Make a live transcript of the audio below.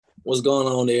What's going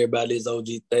on, everybody? It's OG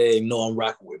Thing. You know I'm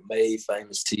rocking with Made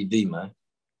Famous TV, man.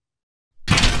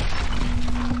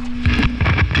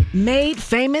 Made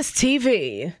Famous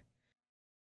TV.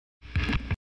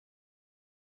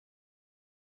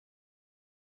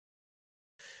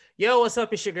 Yo, what's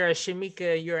up? It's your girl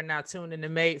Shamika. You're now tuned in to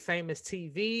Made Famous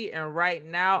TV. And right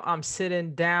now I'm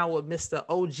sitting down with Mr.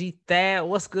 OG Thad.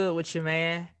 What's good with you,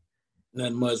 man?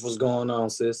 Nothing much. What's going on,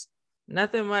 sis?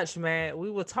 Nothing much, man. We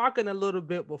were talking a little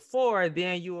bit before,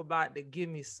 then you were about to give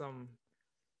me some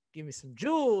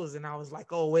jewels, and I was like,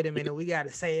 oh, wait a minute, we got to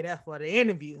say that for the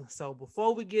interview. So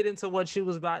before we get into what you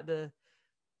was about to,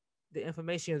 the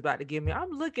information you was about to give me,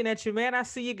 I'm looking at you, man. I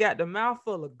see you got the mouth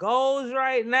full of golds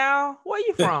right now. Where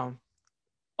you from?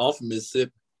 Off of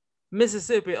Mississippi.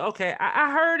 Mississippi. Okay.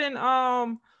 I heard in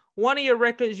one of your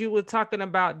records you were talking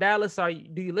about Dallas.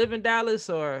 Do you live in Dallas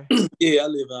or? Yeah, I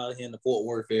live out here in the Fort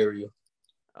Worth area.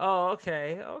 Oh,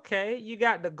 okay. You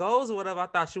got the goals or whatever. I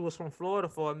thought you was from Florida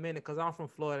for a minute because I'm from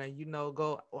Florida,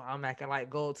 and I'm acting like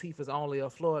gold teeth is only a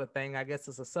Florida thing. I guess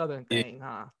it's a Southern thing,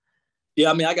 huh?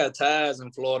 Yeah, I mean, I got ties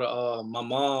in Florida. My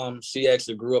mom, she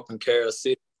actually grew up in Carol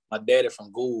City. My daddy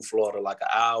from Gould, Florida, like an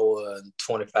hour and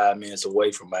 25 minutes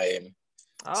away from Miami.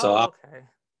 Oh, so okay.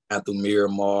 I through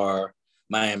Miramar,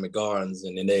 Miami Gardens,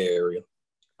 and in that area.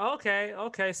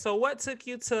 Okay. So what took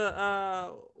you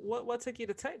to what took you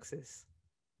to Texas?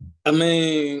 I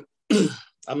mean,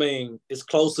 it's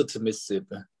closer to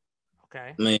Mississippi.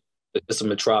 Okay. I mean, it's a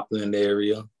metropolitan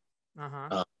area.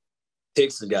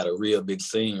 Texas got a real big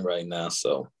scene right now,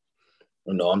 so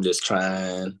I'm just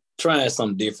trying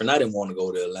something different. I didn't want to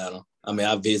go to Atlanta. I mean,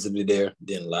 I visited there,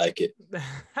 didn't like it.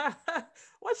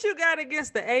 What you got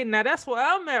against the A? Now that's where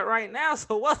I'm at right now.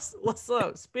 So what's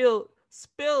up?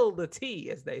 Spill the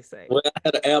tea, as they say. Well, I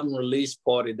had an album release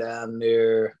party down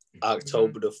there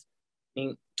October the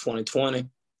 2020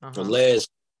 was last,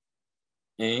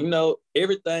 and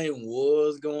everything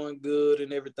was going good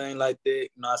and everything like that.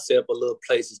 I set up a little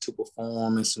places to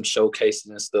perform and some showcases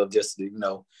and stuff just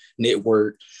to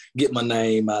network, get my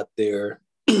name out there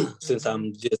since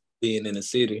I'm just being in the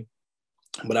city.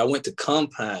 But I went to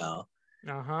Compound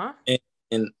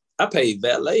and I paid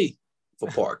valet for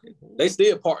parking. They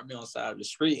still parked me on the side of the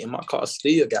street and my car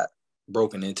still got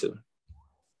broken into.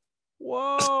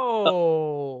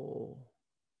 Whoa.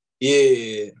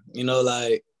 Yeah,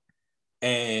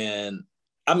 and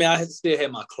I mean, I still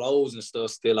had my clothes and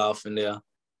stuff still off in there.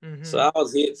 So I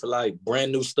was hit for like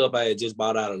brand new stuff I had just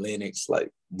bought out of Lenox, like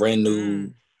brand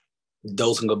new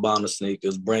Dolce & Gabbana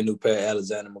sneakers, brand new pair of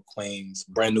Alexander McQueen's,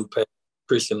 brand new pair of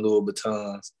Christian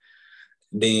Louboutins.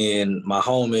 Then my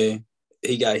homie,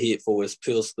 he got hit for his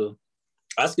pistol.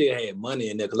 I still had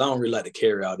money in there because I don't really like to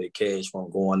carry all that cash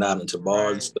from going out into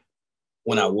bars and stuff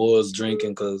when I was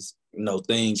drinking because,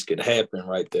 things could happen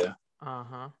right there.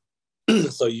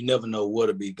 So you never know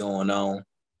what'll be going on.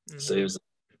 So it was,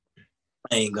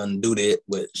 I ain't gonna do that,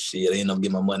 but shit, I ain't gonna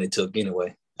get my money took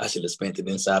anyway. I should have spent it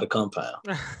inside the compound.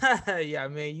 Yeah,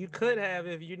 man, you could have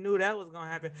if you knew that was gonna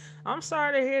happen. I'm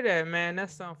sorry to hear that, man.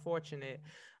 That's unfortunate.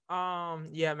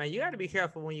 Yeah, man, you got to be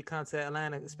careful when you come to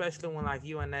Atlanta, especially when like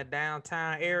you in that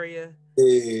downtown area.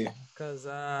 Yeah. Cause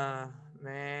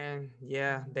man,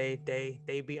 yeah, they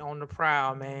be on the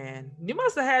prowl, man. You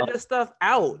must have had this stuff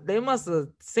out. They must have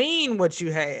seen what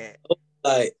you had.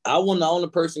 Like I wasn't the only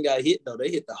person got hit though. They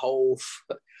hit the whole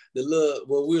the little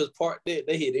where we was parked there.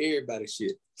 They hit everybody's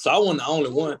shit. So I wasn't the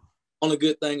only one. Only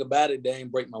good thing about it, they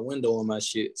ain't break my window on my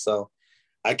shit. So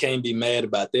I can't be mad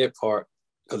about that part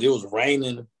because it was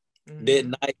raining that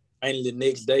night, raining the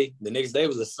next day. The next day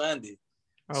was a Sunday.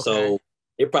 Okay. So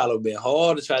it probably been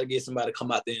hard to try to get somebody to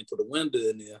come out there and put a window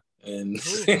in there. And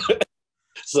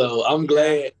so I'm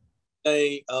glad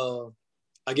I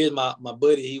guess my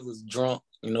buddy, he was drunk,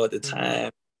 at the time,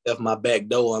 left my back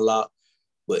door unlocked.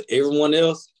 But everyone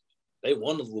else, they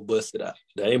windows were busted out.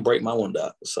 They didn't break my window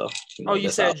out. So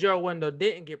you said your window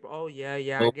didn't get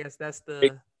I guess that's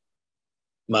the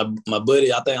my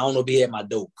buddy, I don't know if he had my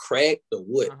door cracked or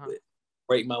what, but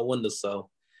break my window. So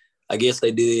I guess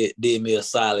they did me a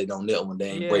solid on that one. They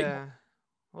ain't break my.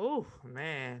 Oh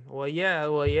man. Well, yeah.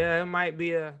 It might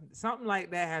be something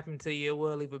like that happened to you. It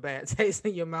will leave a bad taste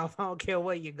in your mouth. I don't care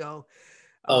where you go.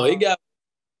 It got.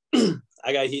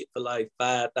 I got hit for like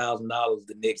 $5,000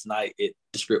 the next night at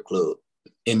the strip club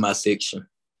in my section.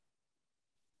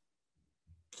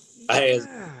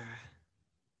 Yeah.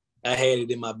 I had it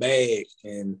in my bag,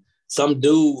 and some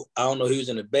dude, I don't know, he was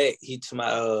in the back. He to my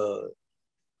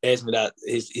asked me that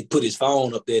he put his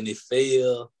phone up there and it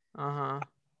fell.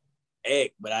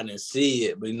 But I didn't see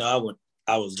it. But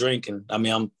I was drinking. I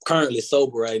mean, I'm currently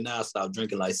sober right now. I stopped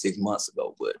drinking like 6 months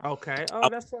ago. But okay,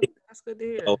 that's good to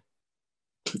hear.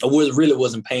 really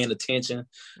wasn't paying attention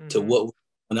to what was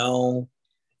going on,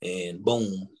 and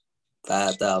boom,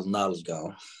 $5,000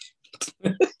 gone.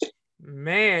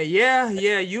 Man,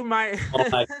 yeah, you might.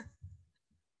 Like,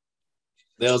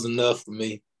 that was enough for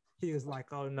me. He was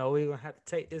like, "Oh no, we're gonna have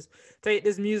to take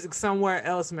this music somewhere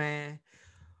else, man."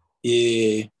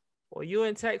 Yeah. Well, you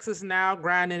in Texas now,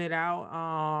 grinding it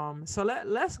out. So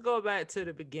let's go back to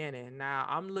the beginning. Now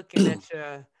I'm looking at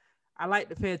your. I like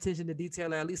to pay attention to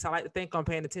detail. Or at least I like to think I'm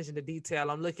paying attention to detail.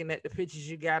 I'm looking at the pictures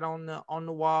you got on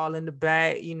the wall in the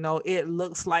back. You know, it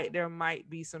looks like there might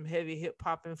be some heavy hip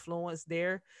hop influence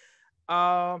there.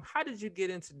 How did you get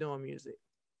into doing music?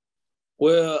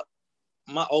 Well,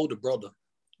 my older brother,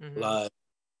 like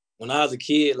when I was a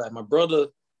kid, like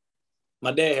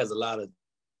my dad has a lot of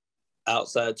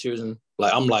outside children.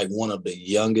 Like I'm like one of the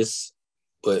youngest,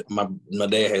 but my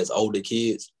dad has older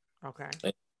kids. Okay.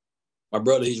 And my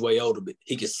brother, he's way older, but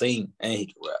he can sing and he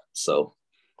can rap. So,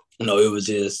 it was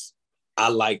just, I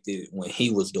liked it when he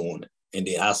was doing it. And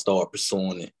then I started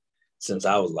pursuing it since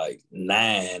I was like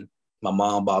 9. My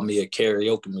mom bought me a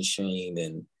karaoke machine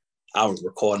and I was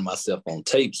recording myself on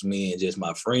tapes, me and just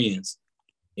my friends,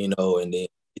 and then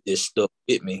it just stuck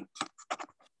with me.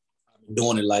 I've been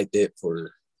doing it like that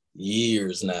for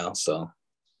years now. So,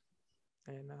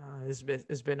 and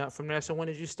it's been up from there. So when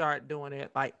did you start doing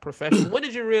it like professionally? When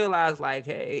did you realize like,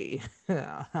 hey,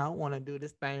 I want to do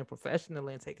this thing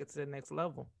professionally and take it to the next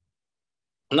level?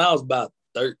 When I was about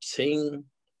 13,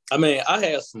 I mean, I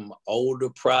had some older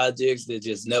projects that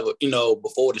just never,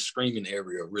 before the streaming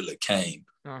area really came.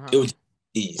 It was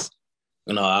CDs.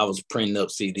 I was printing up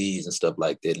CDs and stuff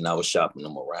like that, and I was shopping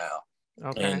them around.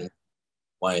 Okay. In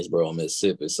Waynesboro,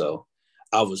 Mississippi. So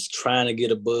I was trying to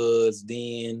get a buzz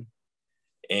then,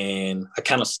 and I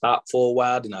kind of stopped for a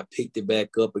while. Then I picked it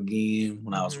back up again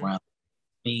when I was around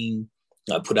 15.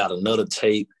 I put out another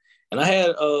tape, and I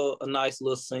had a nice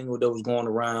little single that was going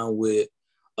around with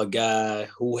a guy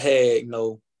who had,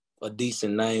 a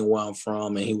decent name where I'm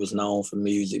from, and he was known for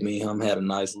music. Me and him had a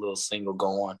nice little single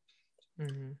going.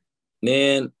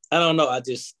 Then, I don't know, I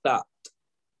just stopped.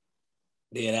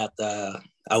 Then after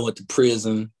I went to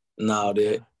prison and all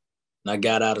that, and I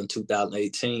got out in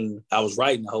 2018, I was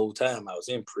writing the whole time I was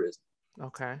in prison.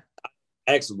 Okay. I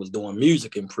actually was doing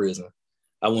music in prison.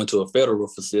 I went to a federal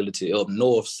facility up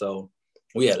north, so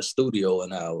we had a studio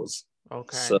in ours.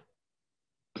 Okay. So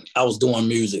I was doing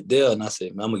music there, and I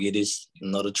said, I'm gonna give this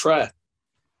another try.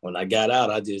 When I got out,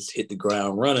 I just hit the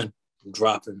ground running,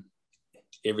 dropping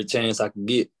every chance I could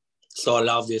get. Started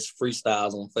off just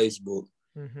freestyles on Facebook.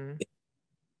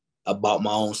 I bought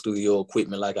my own studio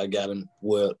equipment, like I got in.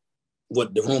 Well,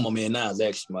 what the room I'm in now is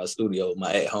actually my studio,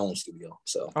 my at-home studio.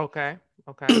 So okay.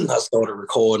 I started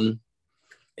recording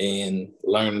and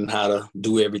learning how to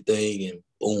do everything, and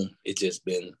boom, it's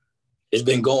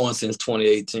been going since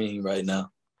 2018 right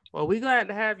now. Well, we glad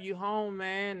to have you home,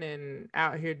 man, and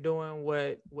out here doing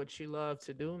what you love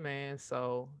to do, man.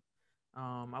 So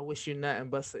I wish you nothing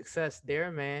but success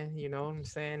there, man. You know what I'm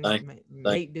saying?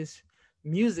 Make this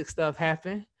music stuff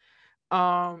happen.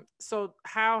 So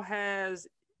how has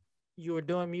you were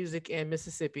doing music in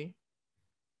Mississippi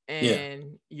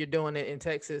and you're doing it in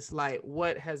Texas? Like,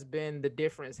 what has been the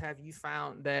difference? Have you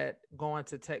found that going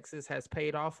to Texas has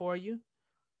paid off for you?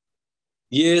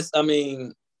 Yes, I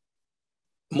mean,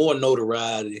 more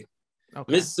notoriety.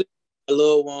 Okay. Mississippi, I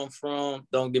love where I'm from.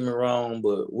 Don't get me wrong,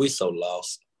 but we so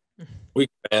lost. We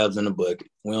crabs in the bucket.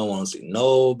 We don't want to see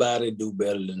nobody do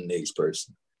better than the next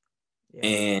person. Yeah.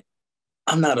 And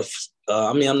I'm not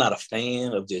a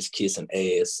fan of just kissing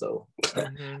ass. So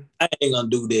I ain't gonna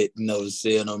do that, to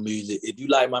sell no music. If you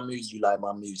like my music, you like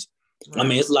my music. Right. I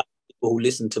mean, it's like people who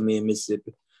listen to me in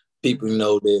Mississippi, people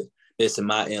that's in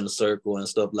my inner circle and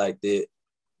stuff like that.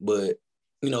 But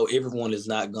everyone is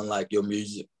not gonna like your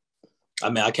music. I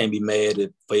mean, I can't be mad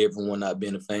for everyone not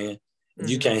being a fan. If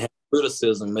you can't have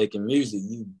criticism making music,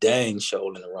 you dang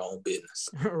sure in the wrong business.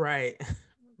 Right.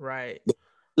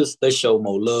 They show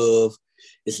more love.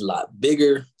 It's a lot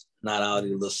bigger. Not all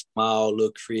these little small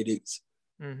little critics.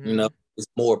 It's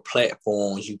more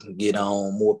platforms you can get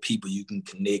on, more people you can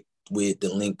connect with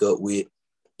and link up with.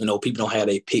 People don't have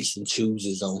their picks and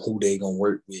chooses on who they gonna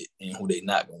work with and who they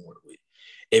not gonna work with.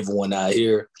 Everyone out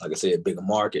here, like I said, bigger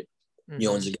market. You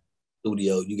don't just got a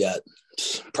studio. You got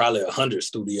probably 100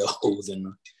 studios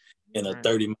in a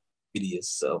 30 radius.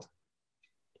 So,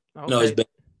 it's been.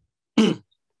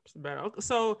 It's better. Okay.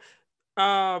 So,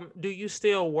 do you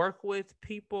still work with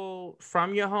people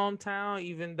from your hometown,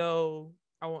 even though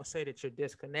I won't say that you're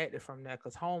disconnected from that,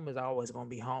 because home is always gonna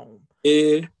be home.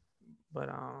 Yeah. But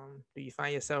do you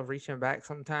find yourself reaching back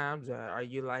sometimes, or are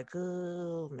you like,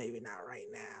 oh, maybe not right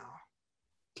now?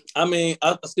 I mean,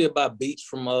 I still buy beats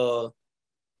from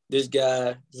this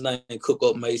guy. His name is Cook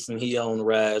Up Mason. He on the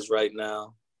rise right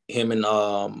now. Him and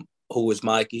who is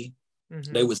Mikey.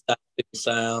 Mm-hmm. They was South Mississippi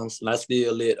Sounds, and I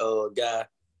still let a guy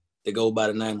that go by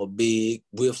the name of Big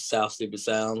with South Mississippi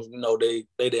Sounds. You know, they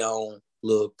their own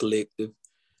little collective,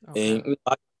 okay. And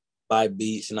I buy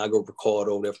beats and I go record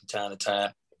over there from time to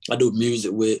time. I do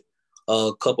music with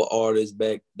a couple artists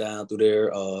back down through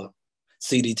there.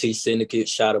 CDT Syndicate,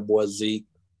 Shadow Boy Zeke,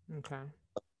 okay,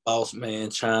 Boss Man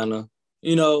China.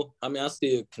 You know, I mean, I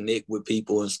still connect with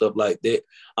people and stuff like that.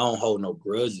 I don't hold no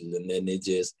grudges, and then it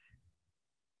just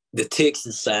the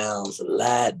Texas sounds a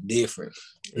lot different.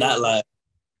 Yeah. Not like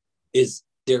it's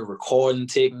their recording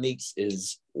techniques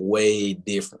is way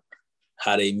different.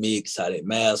 How they mix, how they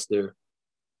master,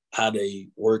 how they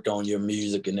work on your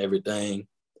music and everything.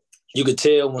 You could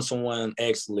tell when someone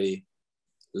actually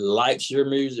likes your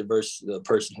music versus the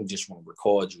person who just want to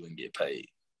record you and get paid.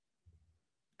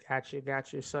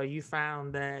 Got you. So you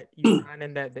found that you're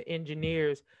finding that the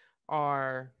engineers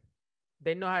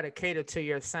they know how to cater to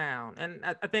your sound. And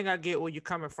I think I get where you're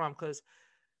coming from, because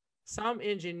some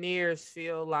engineers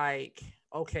feel like,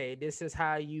 okay, this is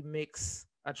how you mix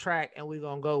a track and we're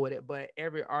going to go with it. But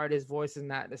every artist's voice is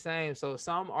not the same. So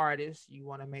some artists, you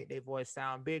want to make their voice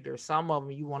sound bigger. Some of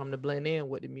them, you want them to blend in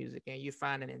with the music, and you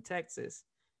find it in Texas.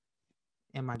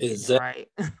 Am I getting it right?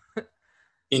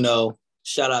 You know,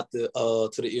 shout out to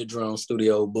the Eardrum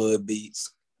Studio, Bud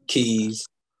Beats, Keys,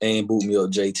 and Boot Me Up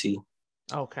JT.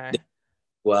 Okay.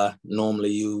 I normally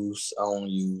use. I don't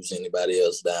use anybody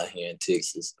else down here in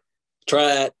Texas.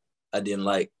 Tried. I didn't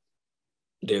like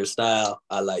their style.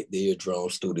 I like the Eardrum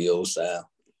Studio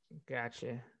style.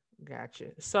 Gotcha.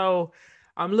 So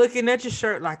I'm looking at your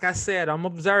shirt. Like I said, I'm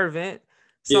observant.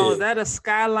 So Is that a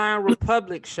Skyline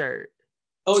Republic shirt?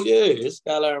 Oh yeah, it's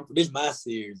Skyline. This is my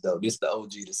series though. This is the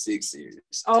OG, the 6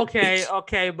 series.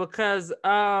 Okay. Because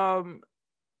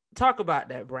talk about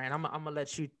that brand. I'm gonna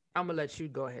let you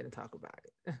go ahead and talk about it.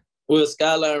 Well,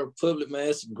 Skyline Republic, man,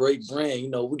 it's a great brand. You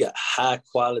know, we got high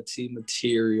quality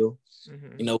material.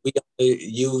 Mm-hmm. You know, we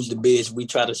use the best. We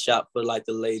try to shop for like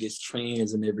the latest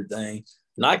trends and everything.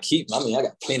 And I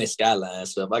got plenty of Skyline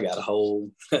stuff. I got a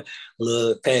whole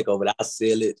little pack of it. I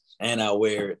sell it and I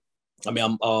wear it. I mean,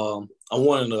 I'm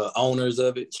one of the owners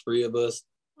of it. 3 of us.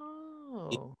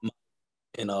 Oh.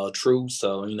 And True.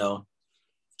 So, you know,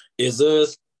 it's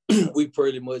us. We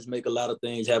pretty much make a lot of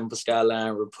things happen for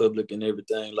Skyline Republic and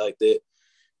everything like that.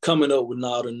 Coming up with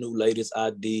all the new latest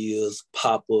ideas,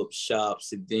 pop-up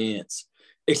shops, events,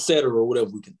 etc., whatever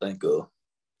we can think of.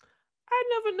 I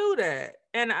never knew that.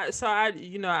 And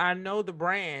I know the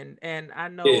brand, and I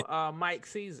know Mike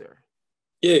Caesar.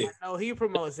 Yeah. I know he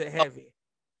promotes it heavy.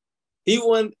 He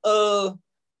went,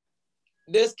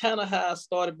 that's kind of how I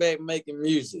started back making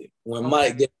music, when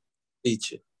Mike got a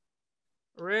feature.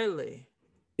 Really?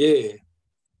 Yeah.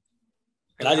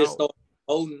 And I just started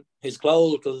holding his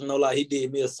clothes because, you know, like he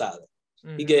did me a solid.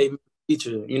 Mm-hmm. He gave me a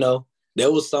feature, you know.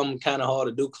 That was something kind of hard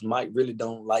to do because Mike really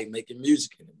don't like making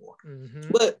music anymore. Mm-hmm.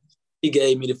 But he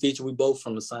gave me the feature. We both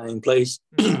from the same place,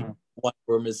 mm-hmm. One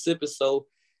from Mississippi. So,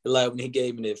 like, when he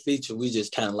gave me that feature, we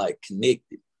just kind of like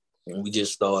connected. And we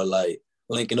just started like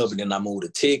linking up. And then I moved to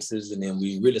Texas, and then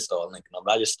we really started linking up.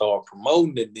 I just started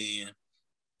promoting it. Then,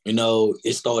 you know,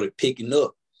 it started picking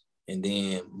up. And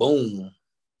then, boom,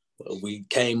 we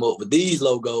came up with these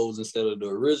logos instead of the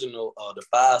original, the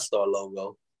 5-star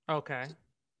logo. Okay.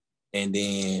 And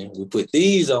then we put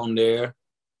these on there.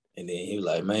 And then he was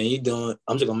like, man,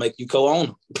 I'm just going to make you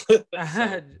co-owner. So,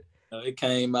 it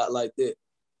came out like that.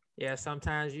 Yeah,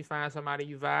 sometimes you find somebody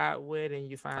you vibe with, and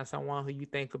you find someone who you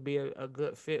think could be a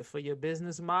good fit for your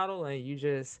business model, and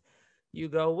you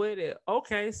go with it.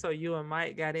 Okay, so you and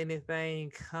Mike got anything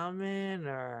coming?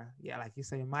 Or like you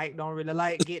say, Mike don't really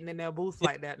like getting in their booth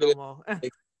like that no more.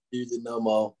 Use it no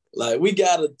more. Like, we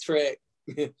got a track.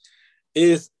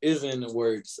 It's in the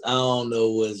works. I don't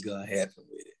know what's gonna happen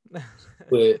with it.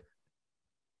 But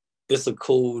it's a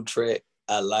cool track.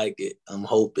 I like it. I'm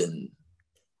hoping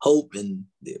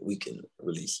that we can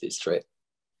release this track.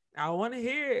 I want to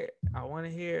hear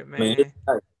it, man.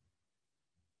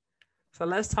 So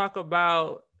let's talk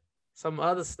about some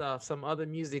other stuff, some other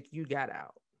music you got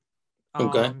out.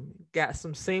 Okay. Got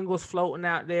some singles floating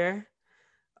out there.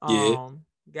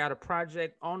 Got a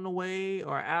project on the way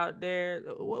or out there.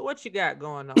 What you got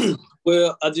going on?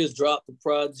 Well, I just dropped the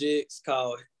project.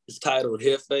 It's titled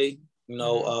Hefe, you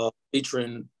know, mm-hmm.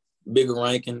 Featuring Bigger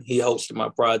Rankin. He hosted my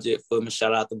project for me.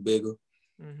 Shout out to Bigger.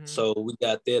 Mm-hmm. So we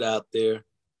got that out there.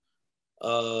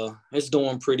 It's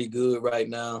doing pretty good right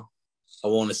now. I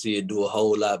want to see it do a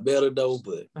whole lot better though,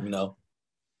 but you know,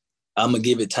 I'm gonna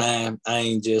give it time. I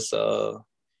ain't just I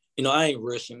ain't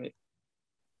rushing it.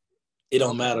 It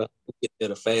don't matter who gets there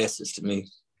the fastest to me.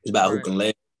 It's about who can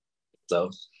last. So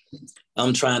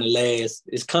I'm trying to last.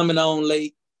 It's coming on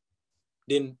late.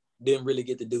 Didn't really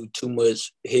get to do too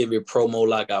much heavy promo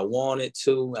like I wanted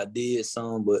to. I did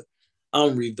some, but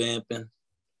I'm revamping,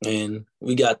 and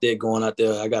we got that going out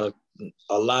there. I got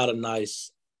a lot of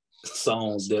nice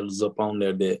songs that was up on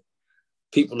there that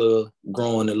people are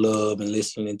growing to love and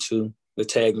listening to. They're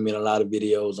tagging me in a lot of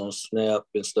videos on Snap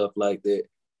and stuff like that.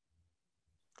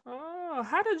 Oh,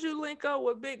 how did you link up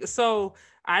with Big? So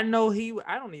I know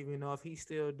I don't even know if he's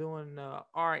still doing the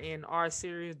RNR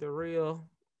series, the real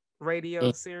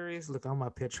radio series. Look, I'm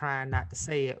up here trying not to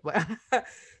say it, but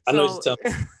I know what you're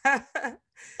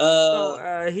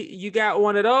talking. You got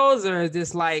one of those, or is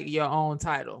this like your own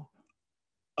title?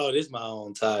 Oh, this is my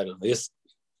own title.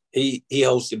 He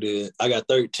hosted it. I got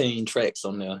 13 tracks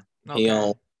on there. Okay. He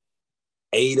on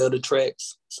 8 of the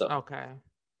tracks. So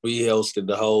we hosted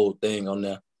the whole thing on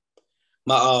there.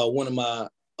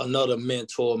 Another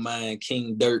mentor of mine,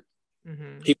 King Dirt.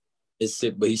 He is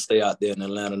sick, but he stay out there in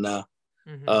Atlanta now.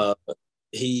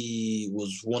 He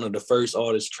was one of the first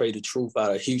artists Trey the Truth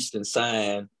out of Houston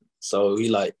signed. So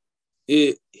he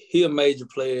a major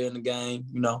player in the game,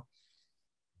 you know.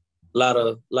 A lot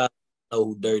of know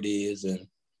who Dirt is, and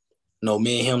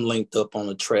me and him linked up on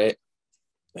the track,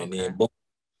 and then boom,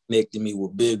 connected me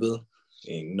with Bigger,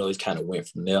 and it kind of went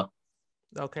from there.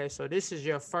 Okay, so this is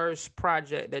your first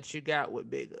project that you got with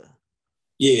Bigger.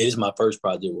 Yeah, it's my first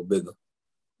project with Bigger.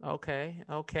 Okay.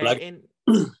 Like, and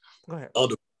go ahead.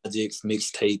 Other projects,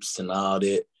 mixtapes, and all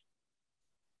that.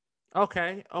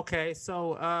 Okay.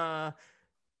 So,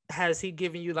 has he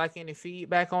given you like any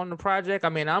feedback on the project? I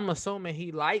mean, I'm assuming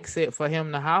he likes it for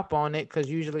him to hop on it, because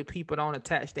usually people don't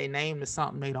attach their name to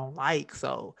something they don't like.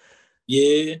 So,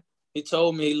 yeah, he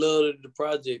told me he loved the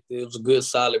project. It was a good,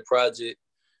 solid project,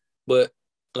 but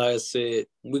like I said,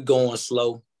 we're going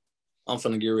slow. I'm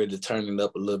finna get ready to turn it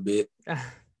up a little bit.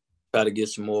 Try to get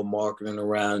some more marketing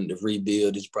around to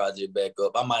rebuild this project back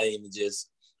up. I might even just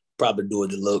probably do a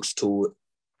deluxe to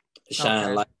it,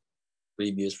 shine like the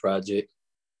previous project.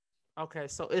 Okay,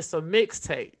 so it's a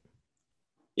mixtape.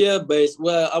 Yeah,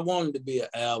 well, I wanted to be an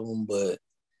album, but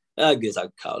I guess I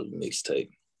could call it a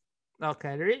mixtape.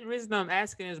 Okay, the reason I'm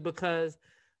asking is because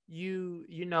you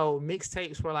know,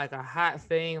 mixtapes were like a hot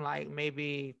thing, like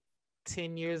maybe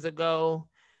 10 years ago.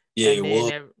 Yeah, and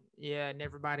then and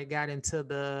everybody got into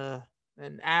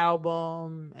an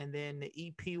album and then the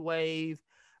EP wave.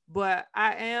 But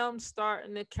I am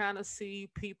starting to kind of see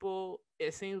people,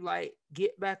 it seems like,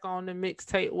 get back on the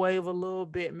mixtape wave a little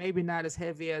bit, maybe not as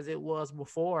heavy as it was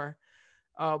before.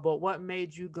 But what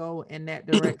made you go in that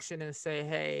direction and say,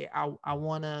 hey, I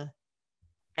want to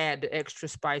add the extra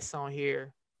spice on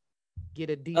here, get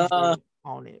a DJ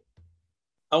on it?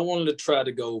 I wanted to try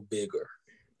to go bigger.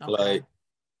 Like,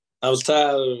 I was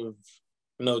tired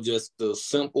of, just the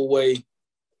simple way.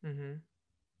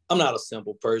 I'm not a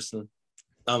simple person.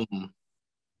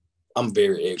 I'm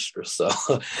very extra, so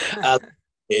I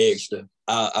extra.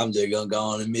 I'm just gonna go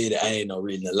on and admit it. I ain't no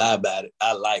reason to lie about it.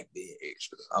 I like being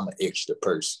extra. I'm an extra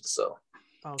person, so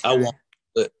I want,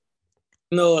 but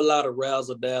a lot of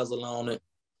razzle dazzle on it.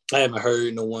 I haven't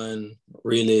heard no one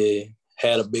really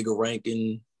had a bigger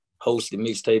ranking hosted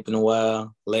mixtape in a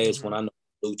while. Last one I know,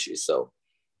 Lucci. So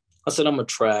I said I'm gonna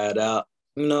try it out,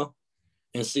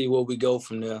 and see where we go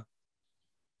from there.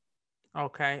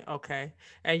 Okay.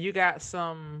 And you got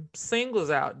some singles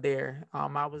out there.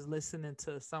 I was listening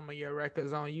to some of your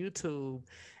records on YouTube,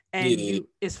 and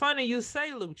it's funny you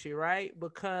say Lucci, right?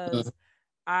 Because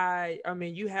I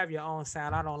mean, you have your own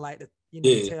sound. I don't like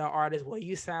to tell artists, well,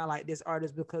 you sound like this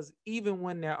artist, because even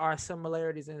when there are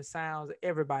similarities in sounds,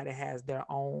 everybody has their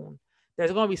own.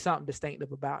 There's going to be something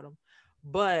distinctive about them.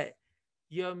 But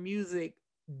your music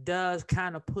does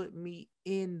kind of put me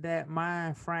in that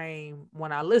mind frame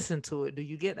when I listen to it. Do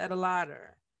you get that a lot,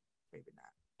 or maybe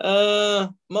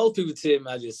not? Most people tell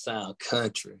me I just sound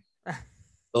country.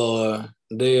 Or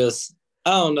I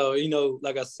don't know,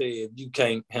 like I said, you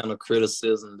can't handle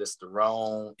criticism. That's the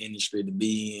wrong industry to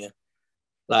be in.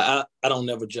 Like, I don't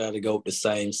never try to go with the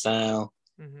same sound.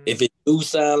 If it do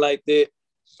sound like that,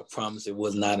 I promise it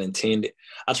was not intended.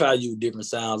 I try to use different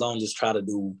sounds. I don't just try to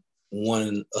do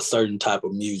a certain type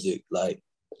of music. Like,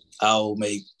 I'll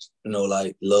make,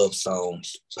 like love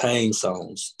songs, pain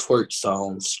songs, twerk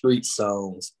songs, street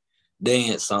songs,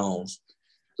 dance songs.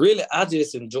 Really, I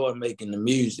just enjoy making the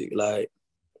music. Like,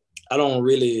 I don't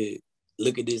really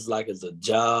look at this like as a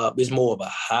job. It's more of a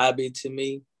hobby to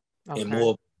me, and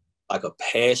more like a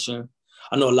passion.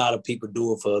 I know a lot of people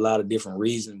do it for a lot of different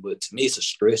reasons, but to me, it's a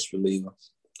stress reliever.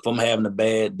 If I'm having a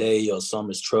bad day or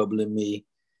something's troubling me,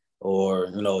 or,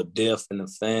 you know, a death in the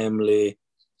family,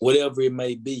 whatever it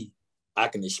may be, I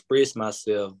can express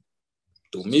myself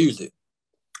through music.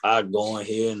 I go in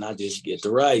here and I just get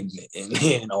to writing it, and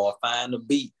then, or find a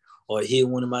beat, or hit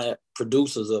one of my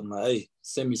producers up, like, hey,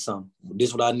 send me something. This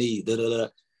is what I need. Da, da, da.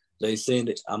 They send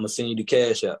it. I'm gonna send you the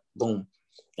cash out. Boom.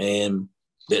 And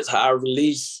that's how I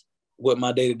release what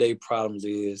my day-to-day problems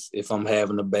is. If I'm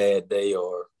having a bad day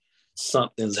or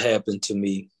something's happened to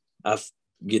me, I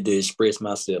get to express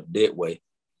myself that way.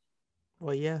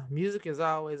 Well, yeah, music is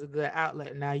always a good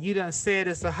outlet. Now, you done said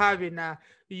it's a hobby. Now,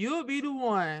 you'll be the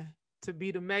one to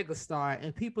be the megastar,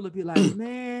 and people will be like,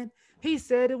 man, he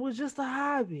said it was just a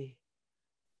hobby.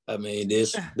 I mean,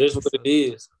 this what it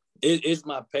is. It's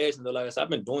my passion, though. Like I said, I've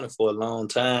been doing it for a long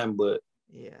time, but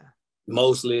yeah,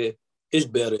 mostly it's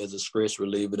better as a stress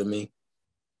reliever to me.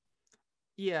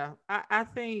 Yeah, I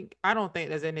think I don't think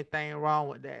there's anything wrong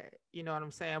with that. You know what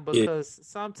I'm saying? Because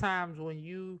sometimes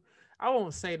when I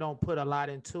won't say don't put a lot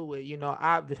into it. You know,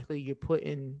 obviously you're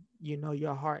putting, you know,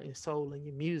 your heart and soul in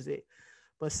your music.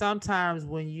 But sometimes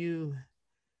when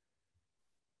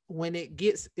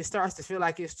it starts to feel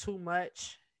like it's too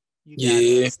much, you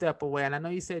gotta step away. And I know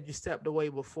you said you stepped away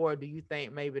before. Do you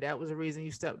think maybe that was the reason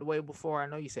you stepped away before? I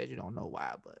know you said you don't know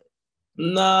why, but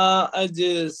nah, I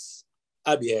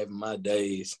be having my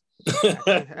days.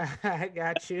 I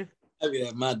got you. I be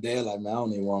having my day like, man, I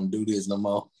don't even want to do this no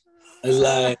more. It's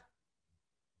like,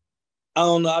 I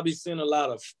don't know, I be seeing a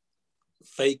lot of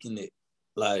faking it.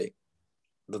 Like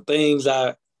the things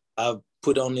I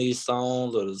put on these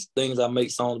songs, or the things I make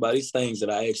songs about, these things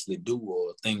that I actually do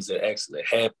or things that actually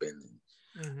happen.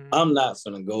 Mm-hmm. I'm not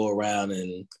gonna go around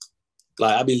and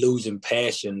like, I be losing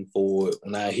passion for it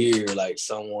when I hear like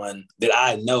someone that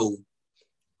I know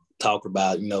talk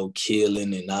about, you know,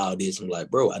 killing and all this. I'm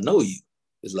like, bro, I know you.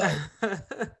 It's like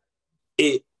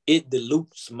it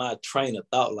dilutes my train of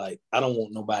thought. Like, I don't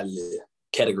want nobody to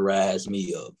categorize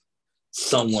me of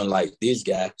someone like this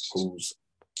guy who's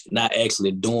not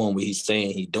actually doing what he's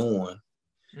saying he's doing.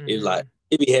 Mm-hmm. It's like,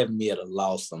 it be having me at a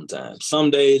loss sometimes. Some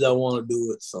days I want to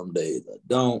do it, some days I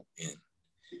don't, and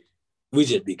we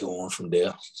just be going from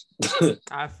there.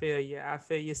 I feel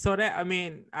you. So that, I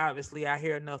mean, obviously I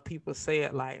hear enough people say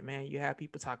it, like, man, you have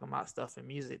people talking about stuff in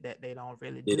music that they don't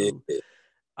really do.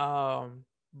 Yeah.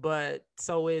 But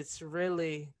so it's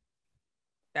really,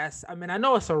 I mean, I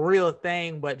know it's a real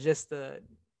thing, but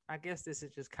I guess this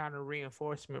is just kind of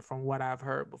reinforcement from what I've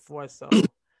heard before. So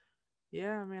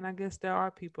yeah, I mean, I guess there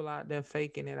are people out there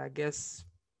faking it, I guess.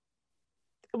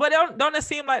 But don't it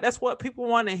seem like that's what people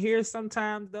want to hear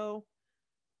sometimes, though?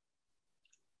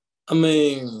 I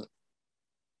mean,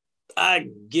 I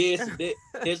guess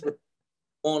that's what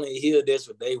they want to hear. That's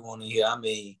what they want to hear. I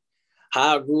mean,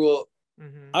 how I grew up,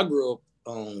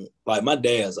 like, my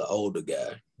dad's an older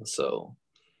guy. So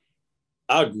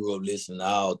I grew up listening to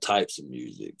all types of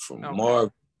music, from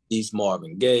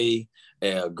Marvin Gaye,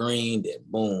 Al Green, then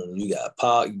boom, you got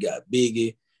Pac, you got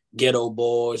Biggie, Ghetto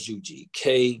Boys,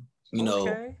 UGK. You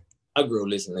know, I grew up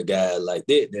listening to guys like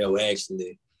that were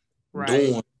actually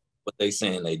doing what they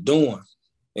saying they doing.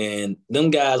 And them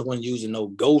guys weren't using no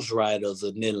ghostwriters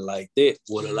or nothing like that.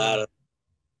 What a lot of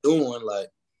doing, like,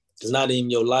 it's not even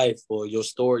your life or your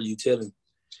story you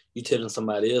telling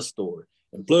somebody else's story.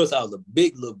 And plus, I was a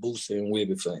big Lil Boosie and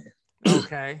Webbie fan.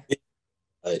 Okay.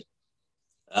 Like,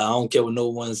 I don't care what no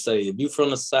one say. If you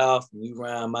from the South and you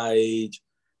around my age,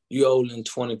 you older than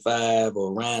 25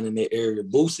 or around in that area,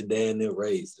 Boosie damn near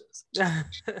raised us.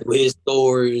 With his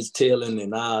stories telling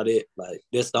and all that, like,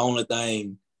 that's the only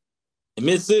thing. In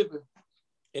Mississippi,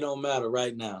 it don't matter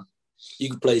right now. You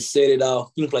can play Set It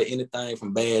Off. You can play anything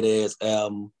from Badass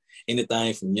album,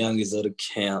 anything from Youngest of the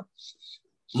Camp.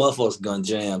 Motherfuckers gonna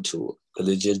jam to it because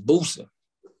it's just Boosie.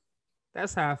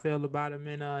 That's how I feel about him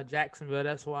in Jacksonville.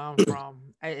 That's where I'm from.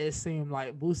 It seemed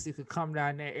like Boosie could come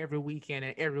down there every weekend,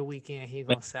 and every weekend he's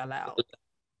gonna sell out.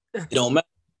 It don't matter.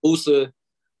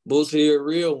 Boosie a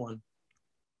real one.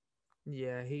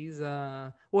 Yeah, he's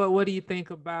what do you think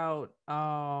about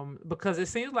because it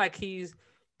seems like he's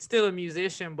still a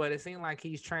musician, but it seems like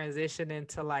he's transitioning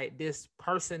to like this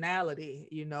personality,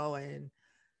 you know, and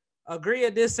agree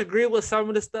or disagree with some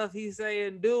of the stuff he's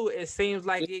saying do, it seems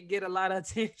like it get a lot of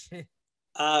attention.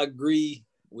 I agree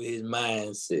with his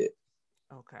mindset.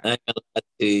 Okay. I ain't gonna lie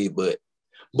to you, but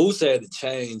Boosie had to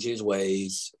change his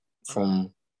ways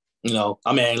from, you know,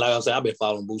 I mean, like I said, I've been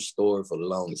following Boosie's story for the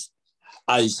longest.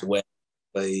 I used to wear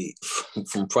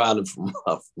from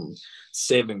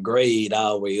 7th grade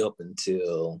all the way up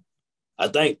until I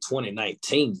think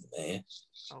 2019, man.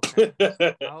 Okay.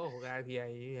 Oh God, yeah,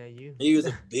 you. He was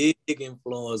a big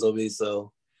influence on me.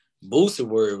 So Boosie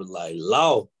word was like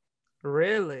law.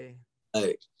 Really?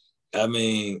 Like, I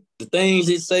mean, the things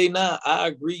he say now, I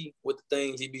agree with the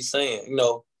things he be saying. You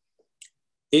know,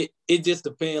 it just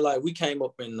depends. Like we came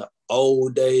up in the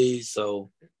old days,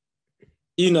 so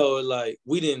you know, like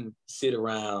we didn't sit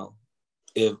around.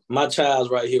 If my child's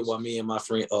right here while me and my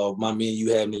friend, me and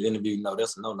you having this interview, no,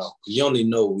 that's no. You don't even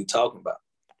know what we talking about.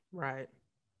 Right.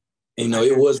 And, you know,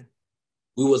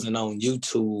 we wasn't on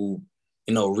YouTube,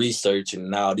 you know, researching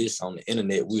and all this on the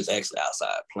internet. We was actually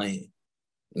outside playing,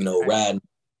 you know, riding,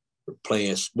 or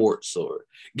playing sports or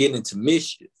getting into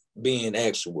mischief, being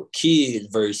actual kids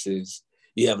versus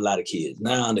you have a lot of kids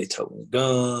now, they toting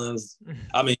guns.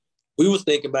 I mean, we was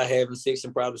thinking about having sex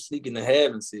and probably sneaking and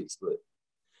having sex, but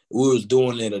we was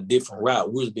doing it a different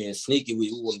route. We was being sneaky. We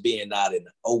wasn't being out in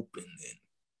the open. And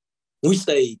we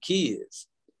stayed kids,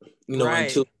 you know,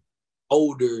 until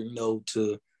older, you know,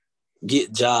 to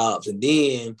get jobs. And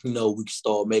then, you know, we can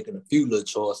start making a few little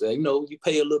choices. You know, you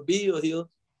pay a little bill here,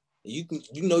 you can,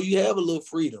 you know, you have a little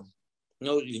freedom. You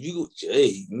know,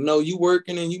 you know, you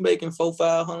working and you making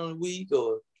 $400-500 a week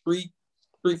or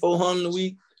 $300-400 a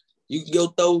week. You can go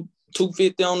throw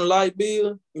 $250 on the light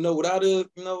bill, you know, without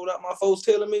my folks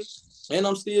telling me, and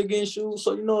I'm still getting shoes.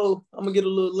 So, you know, I'm gonna get a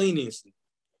little leniency.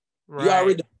 Right. You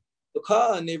already the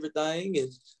car and everything,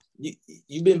 and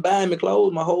you've been buying me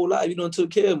clothes my whole life. You done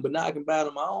took care of them, but now I can buy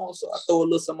them my own. So I throw a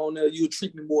little something on there. You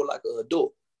treat me more like an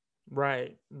adult.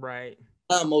 Right.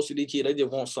 Now most of these kids, they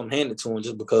just want something handed to them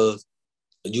just because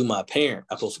you my parent.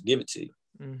 I'm supposed to give it to you.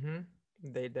 Mm-hmm.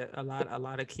 A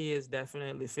lot of kids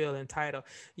definitely feel entitled.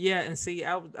 Yeah, and see,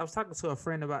 I was talking to a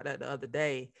friend about that the other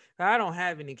day. I don't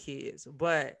have any kids,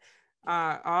 but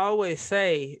I always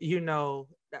say, you know,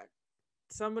 that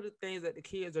some of the things that the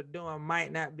kids are doing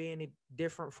might not be any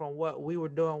different from what we were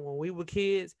doing when we were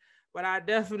kids, but I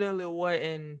definitely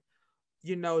wasn't,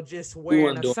 you know, just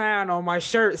wearing a sign on my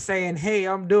shirt saying, "Hey,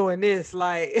 I'm doing this."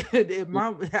 Like,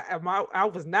 I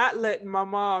was not letting my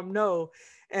mom know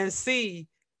and see,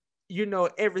 you know,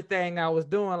 everything I was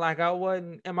doing. Like I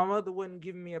wasn't, and my mother wouldn't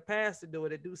give me a pass to do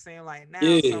it. It do seem like now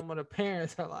some of the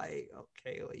parents are like,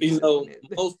 okay, well, you know,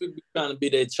 most people be trying to be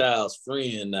their child's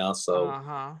friend now. So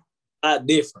I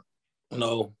different. You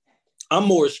know, I'm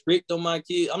more strict on my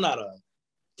kids. I'm not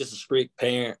just a strict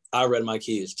parent. I rather my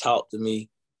kids talk to me,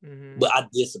 but I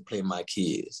discipline my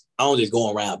kids. I don't just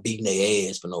go around beating their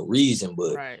ass for no reason,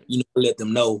 but you know, let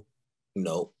them know, you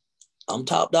know, I'm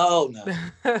top dog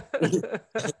now.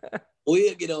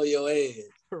 We'll get on your ass.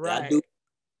 Right. I do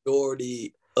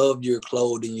majority of your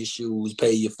clothing, your shoes,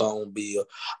 pay your phone bill,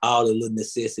 all the little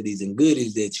necessities and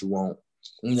goodies that you want.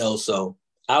 You know, so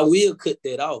I will cut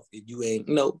that off if you ain't,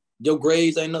 you know, your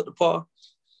grades ain't up to par.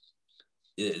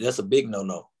 Yeah, that's a big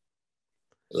no-no.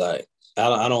 Like,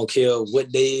 I don't care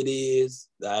what day it is.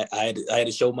 I had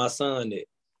to show my son that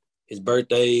his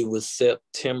birthday was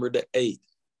September the 8th.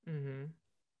 Mm-hmm.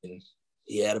 And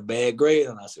he had a bad grade.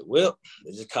 And I said, well,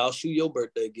 it just cost you your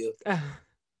birthday gift.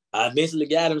 I eventually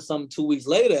got him something 2 weeks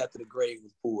later after the grade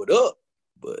was pulled up.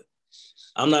 But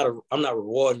I'm not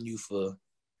rewarding you for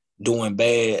doing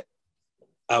bad.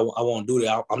 I won't do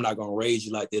that. I'm not gonna raise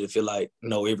you like that to feel like, you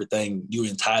know, everything, you're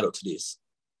entitled to this.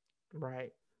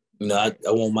 Right. You know, I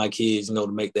want my kids, you know,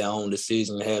 to make their own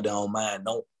decision and have their own mind.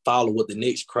 Don't follow what the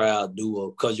next crowd do,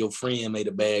 or because your friend made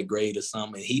a bad grade or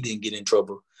something and he didn't get in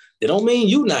trouble. That don't mean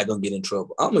you're not gonna get in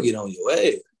trouble. I'm gonna get on your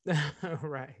ass.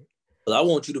 Right. But I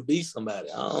want you to be somebody.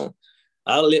 I'll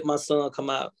let my son come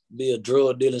out, be a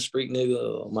drug dealing street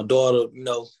nigga, or my daughter, you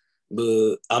know,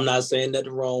 but I'm not saying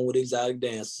nothing wrong with exotic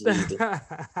dances either.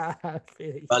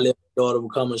 If I let my daughter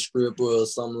become a stripper or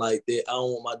something like that, I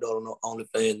don't want my daughter no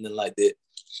OnlyFans, nothing like that.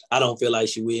 I don't feel like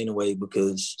she will anyway,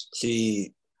 because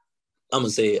I'm going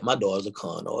to say it, my daughter's a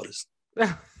con artist.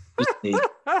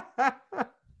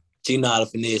 She know how to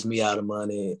finesse me out of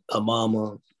money. Her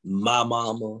mama,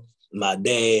 my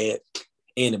dad,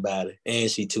 anybody,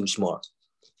 and she too smart.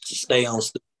 She stay on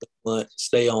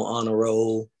honor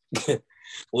roll,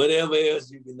 whatever else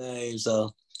you can name.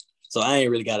 So I ain't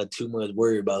really got too much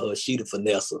worry about her. She the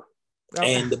finesser.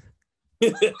 And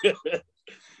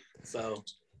so,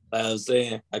 like I was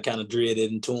saying, I kind of dread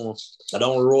it into them. I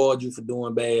don't reward you for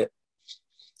doing bad.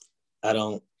 I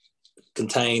don't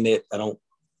contain it. I don't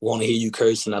want to hear you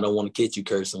cursing. I don't want to catch you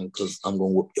cursing, because I'm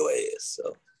going to whoop your ass.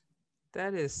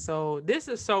 So this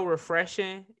is so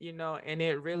refreshing, you know, and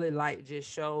it really like just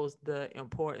shows the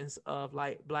importance of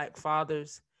like Black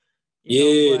fathers,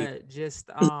 you know, but just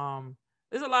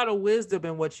there's a lot of wisdom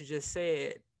in what you just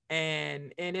said,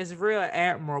 and it's real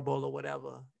admirable or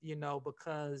whatever, you know,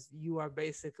 because you are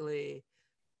basically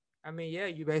I mean, yeah,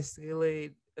 you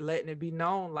basically letting it be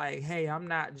known, like, hey, I'm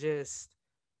not just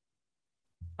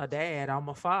a dad, I'm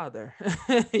a father.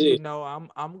 Yeah. I'm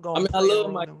I gonna mean, I play a love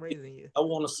role my in kids. raising you. I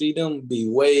want to see them be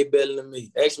way better than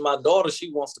me. Actually, my daughter,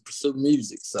 she wants to pursue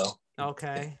music, so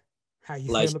Okay. How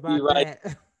you like feel she about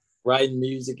that? writing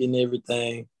music and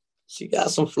everything. She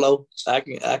got some flow. I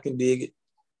can dig it.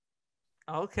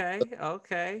 Okay,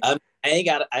 okay. I ain't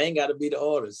gotta be the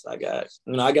artist. I got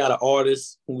an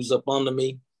artist who's up under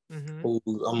me, Mm-hmm.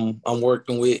 who I'm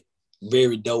working with.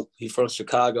 Very dope. He from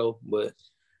Chicago, but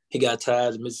he got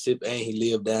ties to Mississippi and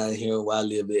he lived down here where I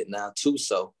live at now too.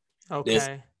 So that's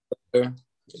Okay. her.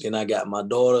 Then I got my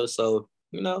daughter. So,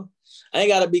 I ain't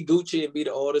gotta be Gucci and be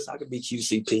the artist. I could be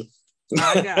QCP.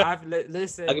 I can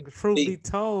Listen, truth be be,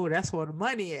 told, that's where the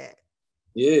money at.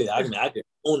 yeah, I can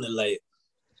own the like.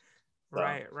 So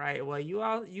Right, right. Well, you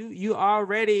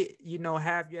already,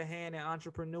 have your hand in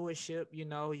entrepreneurship.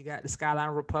 You got the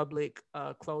Skyline Republic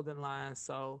clothing line.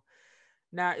 So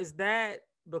now is that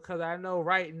because I know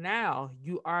right now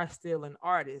you are still an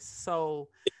artist. So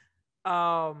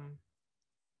um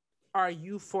are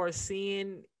you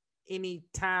foreseeing any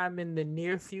time in the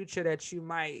near future that you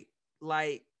might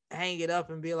like hang it up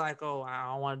and be like, oh, I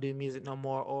don't want to do music no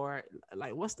more? Or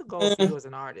like what's the goal for like you as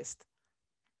an artist?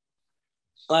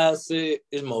 I said,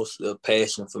 it's mostly a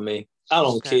passion for me. I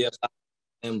don't Okay. care if I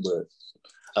am, but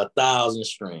 1,000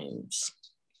 streams.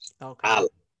 Okay. I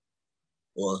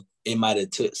Well, it might have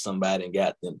took somebody and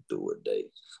got them through a day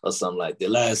or something like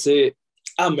that. Like I said,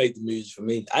 I make the music for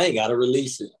me. I ain't gotta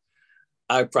release it.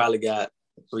 I probably got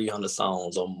 300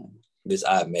 songs on this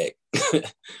iMac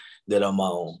that I'm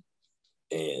on,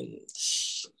 and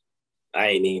I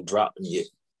ain't even dropped them yet.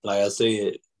 Like I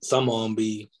said, some of them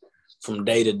be from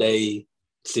day to day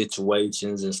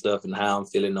situations and stuff, and how I'm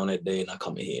feeling on that day, and I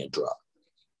come in here and drop.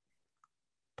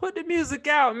 Put the music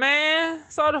out, man,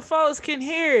 so the folks can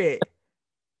hear it.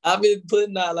 I've been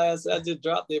putting out, like I said, I just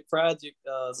dropped that project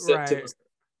September Right.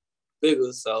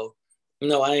 bigger. So,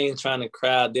 I ain't trying to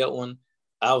crowd that one.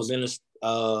 I was in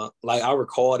like I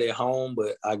record at home,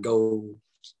 but I go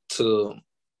to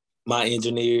my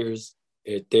engineers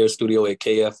at their studio at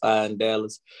KFI in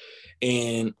Dallas,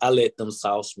 and I let them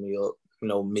sauce me up,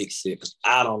 mix it. Cause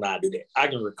I don't know how to do that. I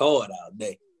can record all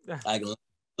day. I can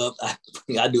up.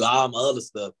 I do all my other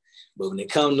stuff, but when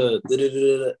it comes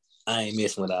to I ain't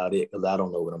messing with all that because I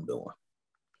don't know what I'm doing.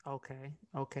 Okay.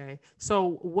 Okay.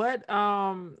 So what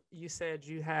you said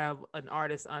you have an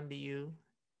artist under you,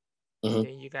 Mm-hmm.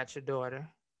 then you got your daughter.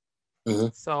 Mm-hmm.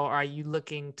 So are you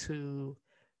looking to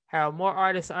have more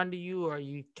artists under you, or are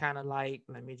you kind of like,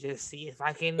 let me just see if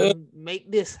I can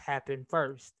make this happen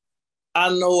first? I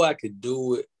know I could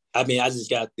do it. I mean, I just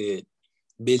got the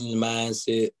business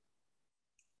mindset.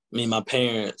 I mean, my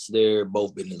parents, they're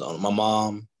both business owners. My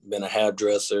mom been a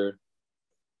hairdresser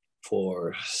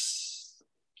for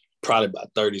probably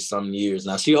about 30 some years.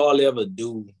 Now she hardly ever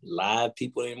do live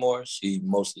people anymore. She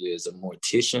mostly is a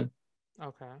mortician.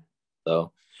 Okay.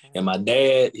 So, and my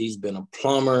dad, he's been a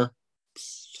plumber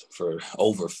for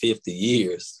over 50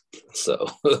 years. So,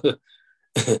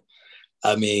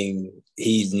 I mean,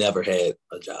 he's never had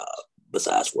a job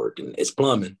besides working as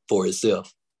plumbing for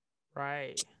himself.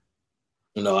 Right.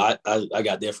 I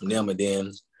got that from them, and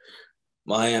then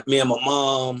me and my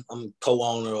mom, I'm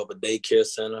co-owner of a daycare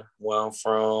center where I'm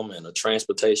from, and a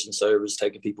transportation service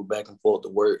taking people back and forth to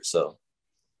work. So,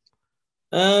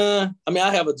 I mean,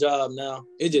 I have a job now.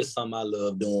 It's just something I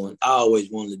love doing. I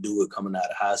always wanted to do it coming out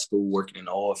of high school, working in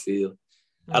the oil field.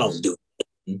 I don't do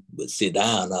it, but sit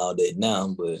down all day now,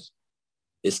 but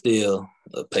it's still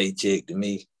a paycheck to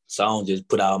me. So I don't just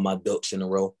put all my ducks in a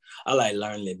row. I like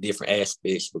learning the different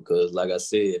aspects because, like I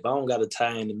said, if I don't got to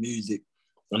tie into music,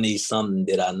 I need something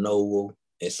that I know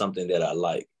and something that I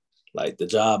like. Like the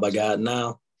job I got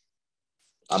now,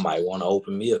 I might want to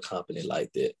open me a company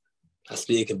like that. I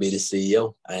still can be the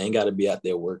CEO. I ain't got to be out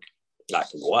there working. I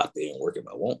can go out there and work if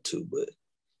I want to, but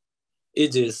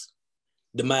it just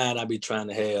the mind I be trying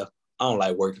to have. I don't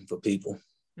like working for people.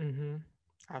 Mm-hmm.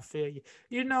 I feel you.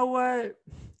 You know what?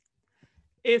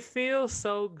 It feels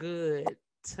so good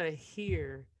to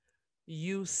hear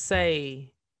you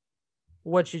say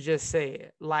what you just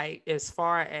said. Like, as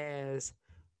far as,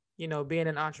 being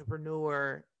an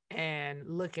entrepreneur and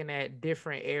looking at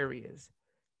different areas.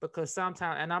 Because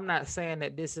sometimes, and I'm not saying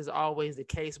that this is always the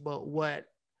case, but what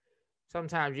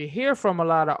sometimes you hear from a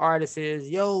lot of artists is,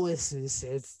 yo,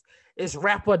 it's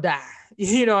rap or die.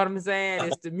 You know what I'm saying?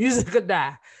 It's the music or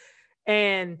die.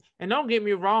 And don't get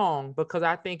me wrong, because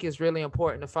I think it's really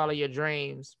important to follow your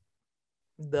dreams.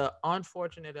 The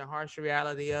unfortunate and harsh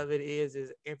reality of it is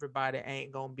everybody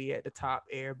ain't gonna be at the top.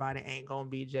 Everybody ain't gonna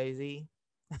be Jay-Z.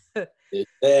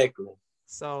 Exactly.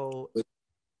 So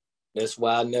that's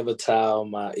why I never tie all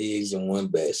my eggs in one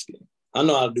basket. I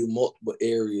know how to do multiple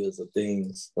areas of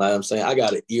things. Like I'm saying, I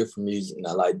got an ear for music and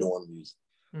I like doing music.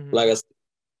 Mm-hmm. Like I said,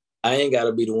 I ain't got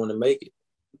to be the one to make it.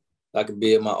 I could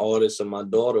be my artist and my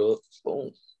daughter up,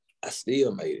 boom, I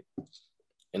still made it.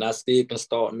 And I still can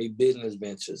start me business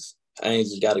ventures. I ain't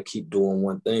just got to keep doing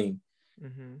one thing.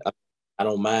 Mm-hmm. I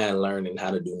don't mind learning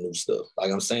how to do new stuff.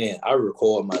 Like I'm saying, I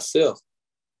record myself.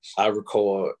 I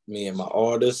record me and my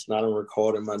artist, and I don't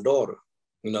record my daughter.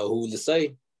 You know, who's to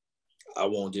say I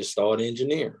won't just start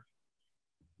engineering?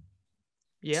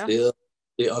 Yeah. Still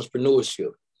the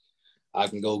entrepreneurship. I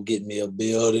can go get me a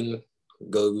building,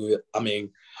 I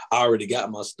already got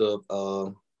my stuff.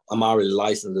 I'm already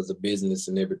licensed as a business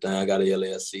and everything. I got a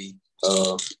LLC.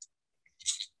 The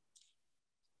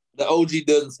OG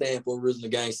doesn't stand for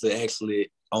Original Gangster,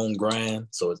 actually On Grind.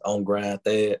 So it's On Grind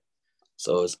Thad.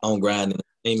 So it's On Grind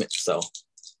Entertainment. So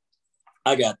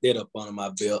I got that up under my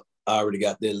belt. I already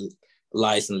got that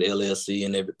license, LLC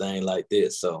and everything like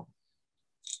that. So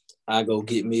I go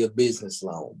get me a business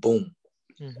loan. Boom.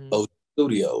 Mm-hmm. OG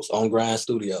Studios, On Grind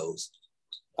Studios.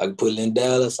 I can put it in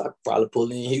Dallas. I could probably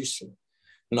put it in Houston.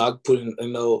 I could put it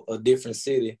in, a different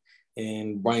city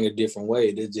and bring a different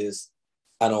way.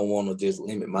 I don't want to just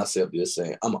limit myself just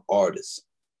saying I'm an artist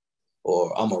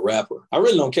or I'm a rapper. I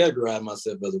really don't categorize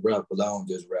myself as a rapper because I don't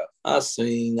just rap. I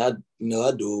sing. I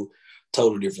do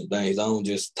total different things. I don't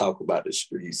just talk about the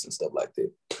streets and stuff like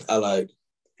that. I like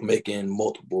making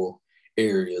multiple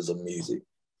areas of music.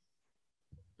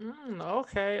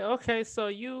 Okay. So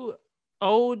you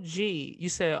OG, you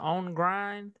said On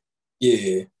Grind?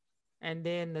 Yeah. And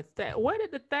then the Thad, where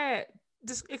did the Thad,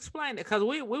 just explain it? Because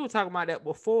we were talking about that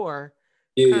before.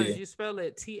 Because you spell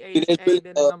it THA, then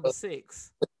the number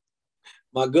 6.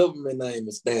 My government name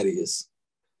is Thaddeus.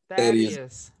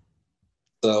 Thaddeus.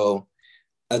 So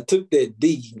I took that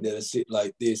D that sit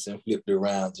like this and flipped it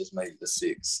around, just made it a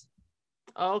 6.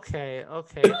 Okay.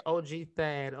 OG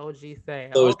Thad.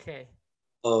 So okay.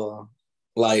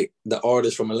 Like the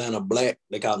artist from Atlanta, Black,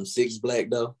 they call him 6 Black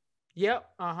though. Yep.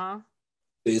 Uh-huh.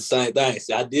 It's the same thing.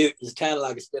 See, it's kind of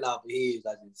like a spin off of his.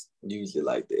 I just use it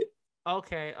like that.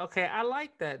 Okay. I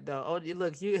like that though. Oh,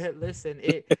 look, you listen.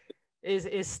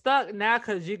 It's stuck now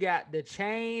because you got the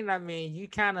chain. I mean, you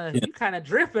kind of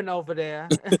dripping over there.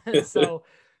 So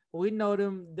we know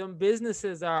them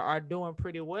businesses are doing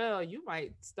pretty well. You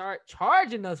might start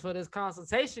charging us for this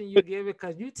consultation you give it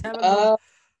because you telling them.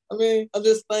 I'm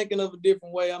just thinking of a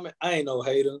different way. I ain't no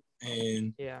hater,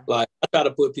 and like I try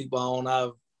to put people on.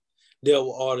 I've dealt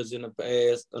with artists in the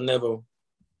past.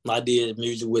 I did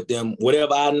music with them.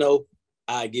 Whatever I know,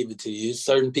 I give it to you. There's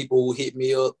certain people who hit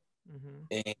me up,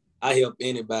 and I help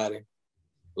anybody.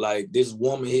 Like this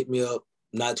woman hit me up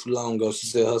not too long ago. She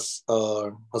said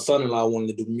her son-in-law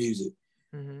wanted to do music.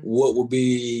 Who would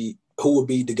be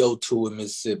the go-to in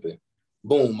Mississippi?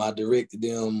 Boom! I directed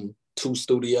them 2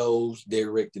 studios.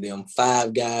 Directed them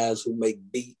 5 guys who make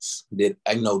beats that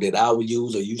I know that I would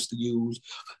use or used to use.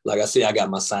 Like I said, I got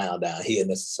my sound down here, and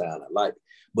that's the sound I like.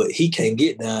 But he can't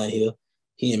get down here.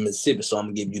 He in Mississippi, so I'm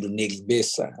gonna give you the next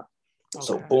best sound. Okay.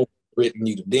 So boom, directing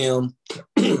you to them,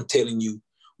 telling you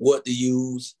what to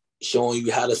use, showing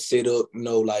you how to set up,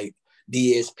 like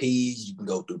DSPs. You can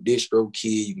go through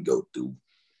DistroKid, you can go through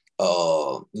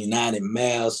United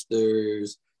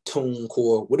Masters,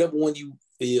 TuneCore, whatever one you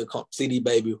feel, CD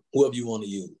Baby, whoever you want to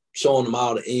use. Showing them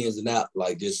all the ins and outs,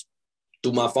 like just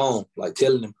through my phone, like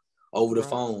telling them over the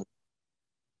phone.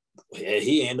 Yeah,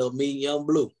 he ended up meeting Young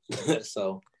Blue.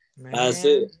 So I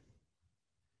said,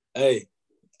 hey,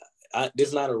 this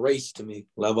is not a race to me.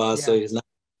 Like I say, it's not.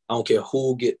 I don't care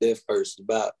who get there first.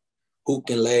 About who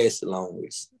can last the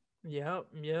longest. Yep,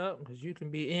 because you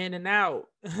can be in and out,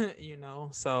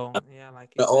 So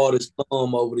like the artist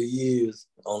over the years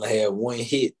only had one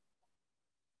hit,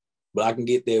 but I can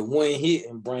get that one hit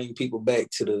and bring people back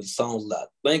to the songs that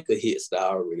I think are hits that I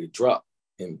already dropped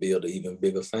and build an even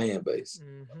bigger fan base.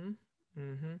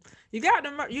 You got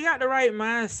the right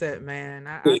mindset, man.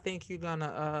 I think you're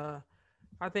gonna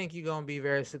be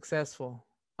very successful.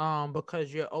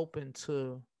 Because you're open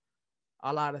to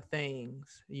a lot of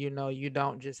things. You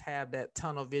don't just have that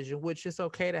tunnel vision, which is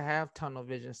okay to have tunnel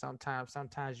vision sometimes.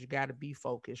 Sometimes you got to be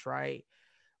focused, right?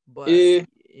 But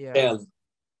yeah.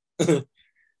 I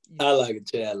like a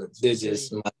challenge. This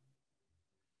is my.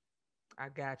 I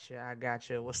got you.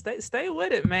 Well, stay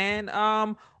with it, man.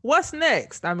 What's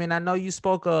next? I mean, I know you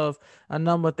spoke of a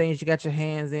number of things you got your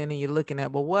hands in and you're looking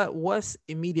at, but what's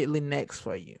immediately next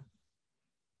for you?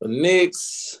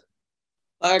 Next,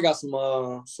 I got some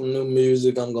new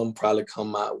music I'm gonna probably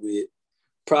come out with.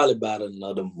 probably about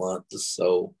another month or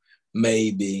so.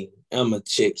 Maybe I'm gonna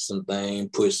check some things,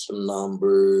 push some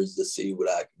numbers to see what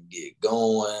I can get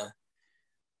going.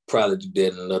 Probably do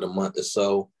that in another month or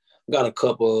so. Got a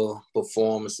couple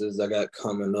performances I got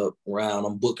coming up around.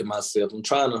 I'm booking myself. I'm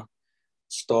trying to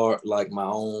start like my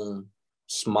own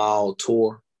small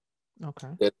tour. Okay.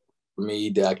 That for me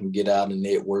that I can get out and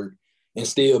network and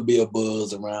still be a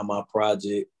buzz around my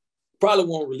project. Probably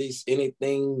won't release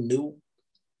anything new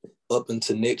up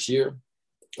until next year.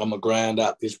 I'm gonna grind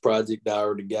out this project I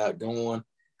already got going.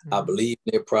 Mm-hmm. I believe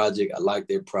in that project. I like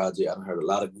that project. I've heard a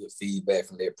lot of good feedback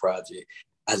from that project.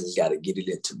 I just got to get it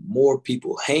into more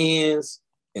people's hands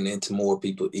and into more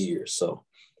people's ears. So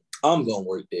I'm gonna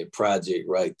work that project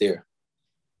right there.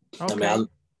 Okay. I mean,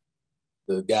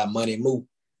 the guy Money Moo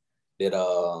that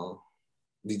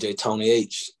DJ Tony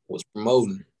H was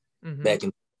promoting back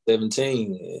in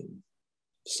 2017, and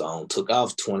song took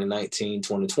off 2019,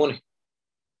 2020.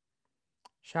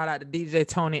 Shout out to DJ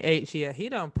Tony H. Yeah, he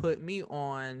done put me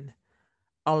on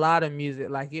a lot of music.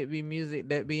 Like it be music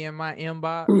that be in my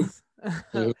inbox.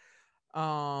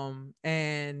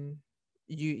 And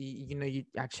you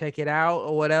know, I check it out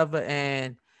or whatever,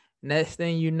 and next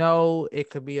thing you know,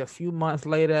 it could be a few months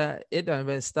later. It done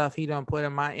been stuff he done put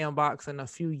in my inbox, and a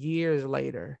few years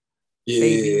later,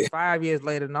 maybe 5 years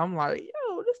later, and I'm like,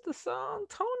 yo, this the song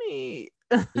Tony.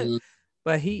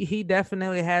 But he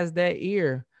definitely has that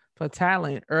ear for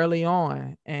talent early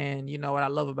on. And you know what I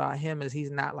love about him is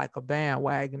he's not like a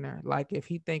bandwagoner. Like if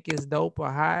he think it's dope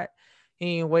or hot,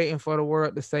 he ain't waiting for the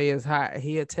world to say it's hot.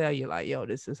 He'll tell you like, yo,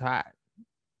 this is hot.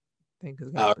 I think it's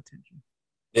got potential.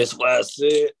 That's why I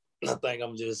said I think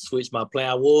I'm just switch my plan.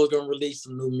 I was gonna release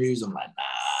some new music. I'm like,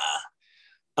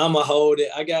 nah, I'ma hold it.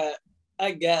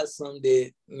 I got some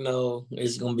that, you know,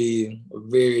 it's gonna be a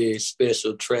very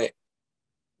special track.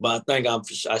 But I think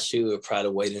I should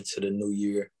probably wait until the new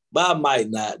year. But I might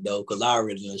not though, because I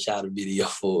already done shot a video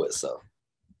for it. So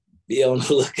be on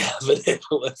the lookout for that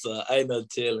one. So I ain't no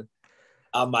telling.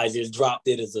 I might just drop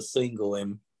it as a single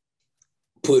and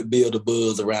build a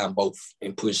buzz around both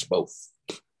and push both.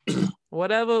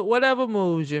 Whatever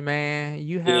moves you, man.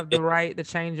 You have the right to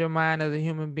change your mind as a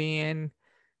human being.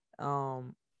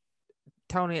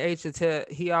 Tony H,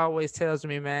 he always tells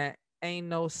me, man, ain't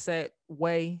no set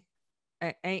way,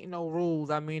 ain't no rules.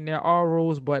 I mean, there are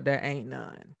rules, but there ain't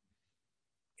none.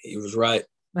 He was right.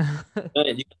 Man,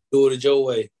 you can do it your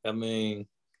way. I mean,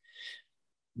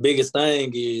 biggest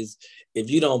thing is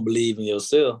if you don't believe in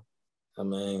yourself, I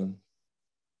mean,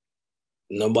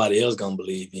 nobody else gonna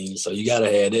believe in you. So you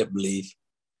gotta have that belief,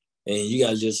 and you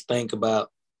gotta just think about,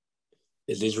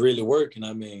 is this really working?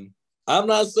 I mean, I'm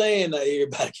not saying that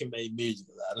everybody can make music.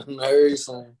 I done heard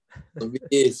some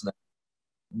BS now,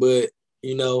 but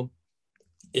you know,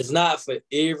 it's not for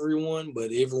everyone.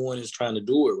 But everyone is trying to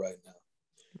do it right now.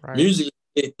 Right. Music is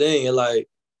a big thing, and like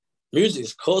music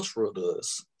is cultural to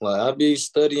us. Like I be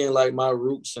studying like my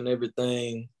roots and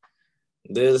everything.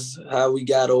 That's how we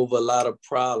got over a lot of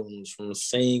problems from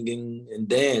singing and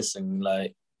dancing.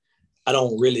 Like I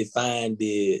don't really find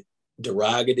it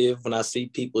derogative when I see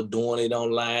people doing it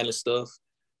online and stuff,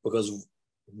 because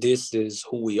this is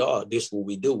who we are. This is what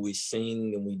we do. We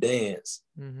sing and we dance.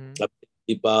 I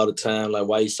people all the time like,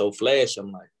 why you so flashy?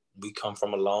 I'm like, we come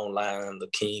from a long line, the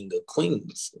king of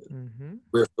queens.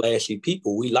 We're flashy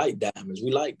people. We like diamonds.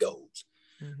 We like golds.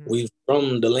 We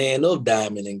from the land of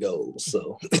diamond and gold.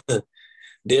 So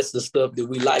that's the stuff that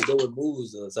we like. That what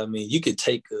moves us. I mean, you could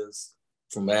take us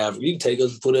from Africa. You can take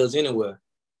us and put us anywhere.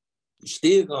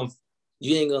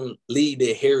 You ain't gonna leave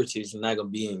that heritage and not gonna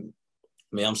be in.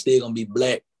 I mean, I'm still gonna be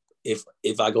black.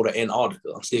 If I go to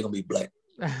Antarctica, I'm still gonna be black.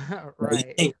 Right.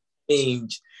 You ain't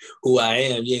change who I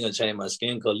am. You ain't gonna change my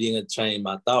skin color. You ain't gonna change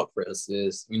my thought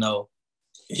process. You know,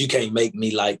 you can't make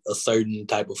me like a certain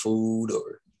type of food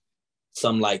or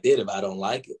something like that if I don't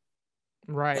like it.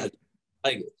 Right. I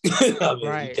like it. I mean,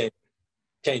 right. You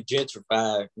can't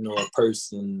gentrify, you know, a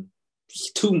person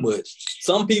too much.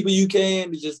 Some people you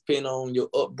can. It just depend on your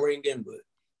upbringing, but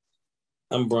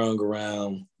I'm brung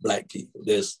around black people.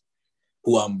 That's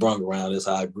who I'm brung around. That's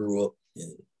how I grew up.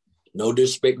 And no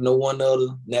disrespect, no one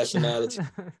other nationality.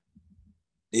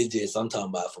 It's just I'm talking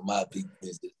about for my people.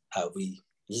 This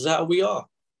is how we are.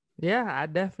 Yeah, I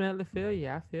definitely feel you.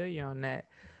 I feel you on that.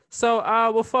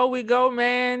 So before we go,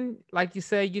 man, like you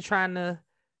said, you're trying to,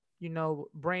 you know,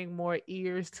 bring more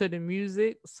ears to the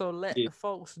music. So let the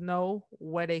folks know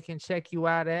where they can check you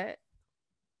out at.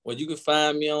 Well, you can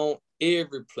find me on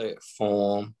every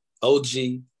platform.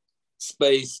 OG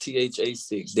space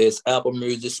THA6. That's Apple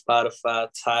Music, Spotify,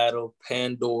 Tidal,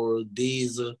 Pandora,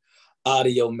 Deezer,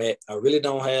 Audio Mac. I really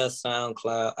don't have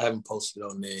SoundCloud. I haven't posted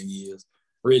on there in years.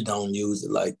 Really don't use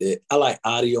it like that. I like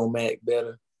Audiomack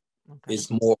better. Okay. It's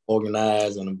more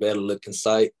organized and a better looking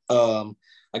site. I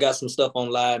got some stuff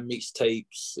on Live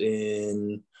Mixtapes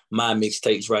and My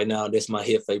Mixtapes right now. That's my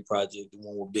Hefe project, the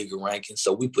one with bigger rankings.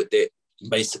 So we put that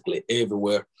basically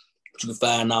everywhere. But you can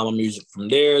find all my music from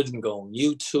there. You can go on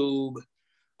YouTube.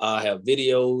 I have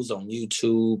videos on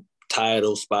YouTube,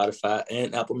 Tidal, Spotify,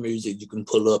 and Apple Music. You can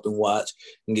pull up and watch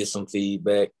and get some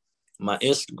feedback. My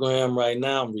Instagram right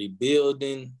now, I'm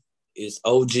rebuilding. It's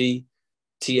OGTHA6_.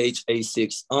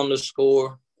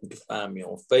 You can find me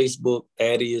on Facebook.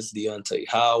 Thaddeus Deontay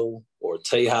Howell or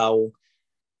Tay Howell.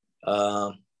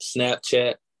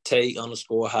 Snapchat,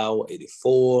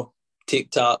 Tay_Howell84.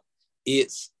 TikTok,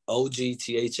 it's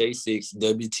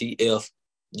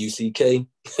OGTHA6WTFUCK.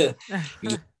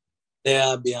 Yeah,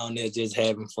 I'll be on there just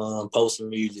having fun, posting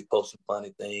music, posting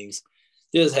funny things,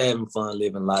 just having fun,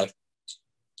 living life.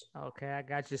 Okay, I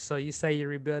got you. So you say you're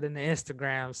rebuilding the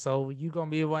Instagram. So you're going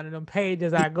to be one of them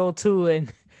pages I go to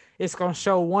and it's going to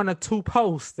show 1 or 2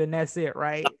 posts and that's it,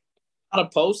 right? Not a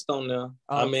post on there.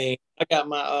 I mean, I got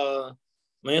my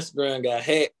Instagram got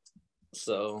hacked.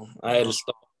 So I had to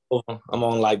start over. I'm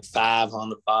on like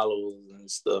 500 followers and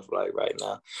stuff like right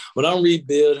now. But I'm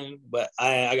rebuilding, but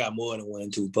I got more than 1 or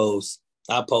 2 posts.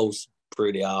 I post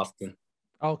pretty often.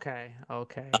 Okay.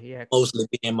 Yeah. Mostly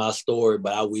in my story,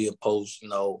 but I will post,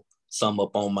 some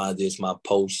up on my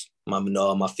post,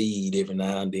 my feed every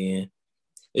now and then.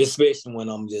 Especially when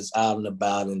I'm just out and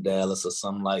about in Dallas or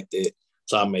something like that.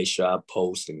 So I make sure I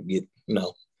post and get,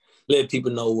 let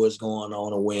people know what's going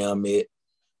on and where I'm at.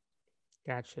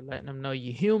 Gotcha. Letting them know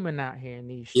you're human out here in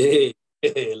these streets.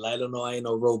 Yeah. Let them know I ain't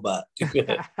no robot.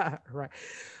 Right.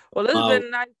 Well, it's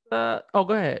been nice. Go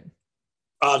ahead.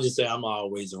 I'll just say I'm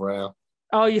always around.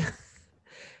 Oh yeah.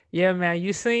 Yeah, man.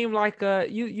 You seem like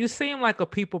you seem like a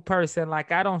people person.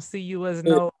 Like I don't see you as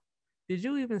no. Did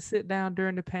you even sit down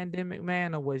during the pandemic,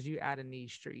 man, or was you out in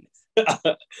these streets?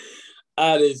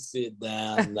 I didn't sit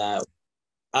down. Now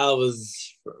I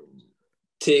was from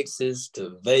Texas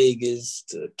to Vegas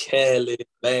to Cali,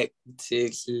 back to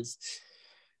Texas,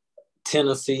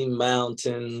 Tennessee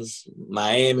mountains,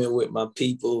 Miami with my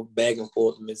people, back and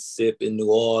forth to Mississippi, New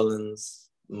Orleans.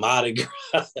 Mardi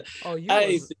Gras. Oh, you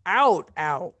was out.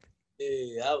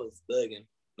 Yeah, I was thugging.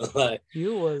 Like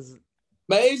you was.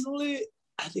 Amazingly,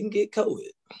 I didn't get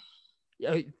COVID.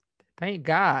 Thank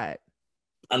God.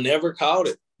 I never caught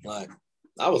it. Like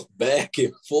I was back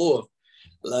and forth.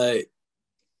 Like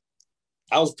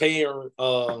I was paying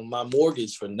my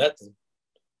mortgage for nothing.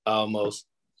 Almost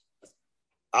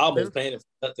paying it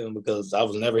for nothing because I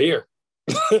was never here.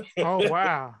 Oh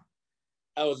wow.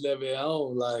 I was never at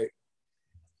home. Like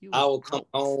I would come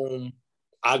home.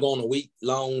 I go on a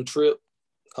week-long trip,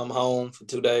 come home for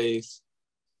 2 days.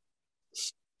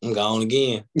 I'm gone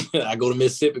again. I go to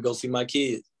Mississippi, go see my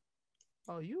kids.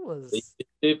 Oh, you was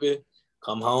Mississippi,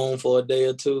 come home for a day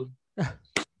or 2.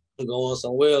 I'm going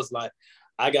somewhere else. Like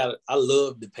I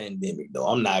love the pandemic though.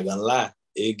 I'm not gonna lie.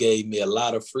 It gave me a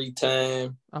lot of free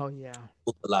time. Oh yeah.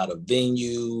 A lot of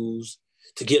venues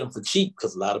to get them for cheap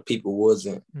because a lot of people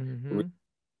wasn't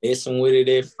messing with it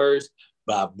at first.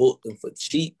 But I booked them for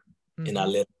cheap and I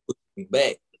let them book me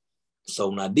back. So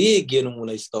when I did get them, when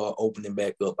they started opening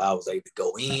back up, I was able to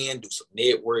go in, do some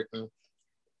networking,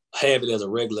 have it as a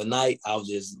regular night. I was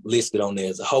just listed on there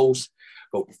as a host,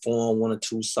 go perform 1 or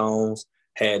 2 songs,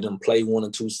 had them play 1 or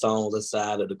 2 songs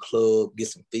inside of the club, get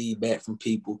some feedback from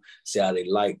people, see how they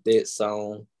like that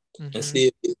song, and still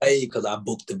get paid because I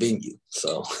booked the venue.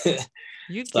 So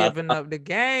you giving up the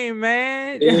game,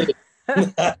 man. Yeah.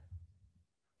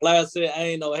 Like I said, I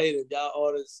ain't no hater. Y'all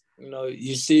artists,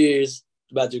 you serious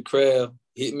about your craft,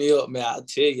 hit me up, man. I'll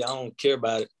tell you, I don't care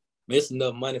about it. It's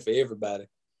enough money for everybody.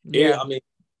 Yeah. I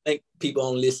think people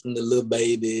don't listen to Lil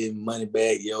Baby,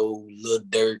 Moneybagg Yo, Lil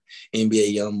Durk,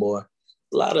 NBA Youngboy.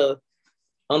 A lot of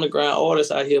underground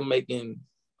artists out here making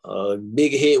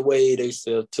big headway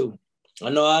themselves too. I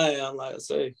know I am, like I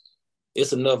say.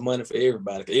 It's enough money for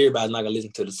everybody. Everybody's not gonna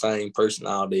listen to the same person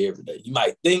all day, every day. You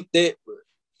might think that, but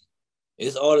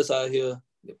it's artists out here,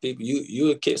 the people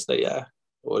you can't stay out,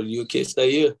 or you can't stay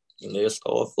here, and they'll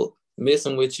start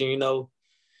messing with you.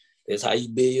 That's how you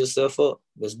build yourself up.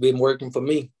 That's been working for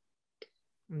me.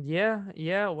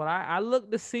 Yeah. Well, I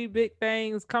look to see big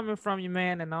things coming from you,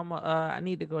 man, and I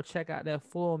need to go check out that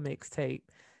full mixtape.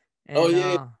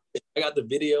 I got the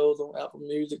videos on Apple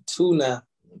Music too now.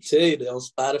 I tell you, they're on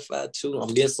Spotify too.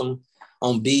 I'm getting some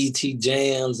on BET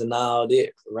Jams and all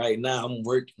that. Right now, I'm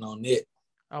working on that.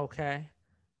 Okay.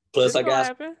 Plus, I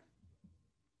got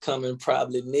coming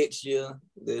probably next year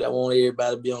that I want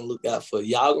everybody to be on the lookout for.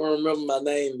 Y'all gonna remember my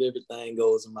name if everything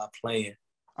goes in my plan.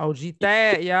 OG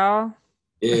Thad, y'all.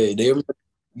 Yeah,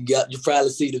 you probably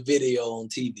see the video on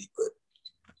TV, but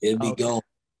it'll be gone.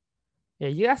 Yeah,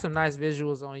 you got some nice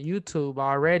visuals on YouTube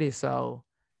already, so.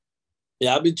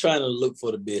 Yeah, I'll be trying to look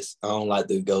for the best. I don't like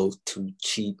to go too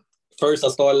cheap. First, I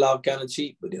started off kind of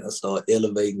cheap, but then I started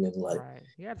elevating and like, right.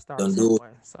 You got to start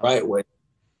somewhere. So. Right way.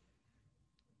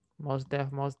 Most def.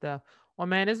 Well,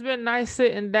 man, it's been nice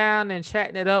sitting down and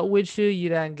chatting it up with you. You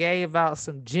done gave out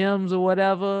some gems or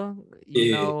whatever,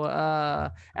 you know.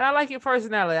 And I like your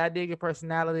personality. I dig your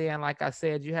personality, and like I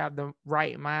said, you have the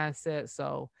right mindset.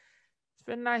 So it's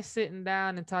been nice sitting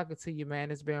down and talking to you,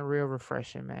 man. It's been real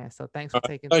refreshing, man. So thanks for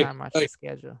taking time out your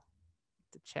schedule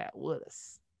to chat with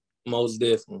us. Most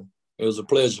definitely, it was a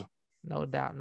pleasure. No doubt.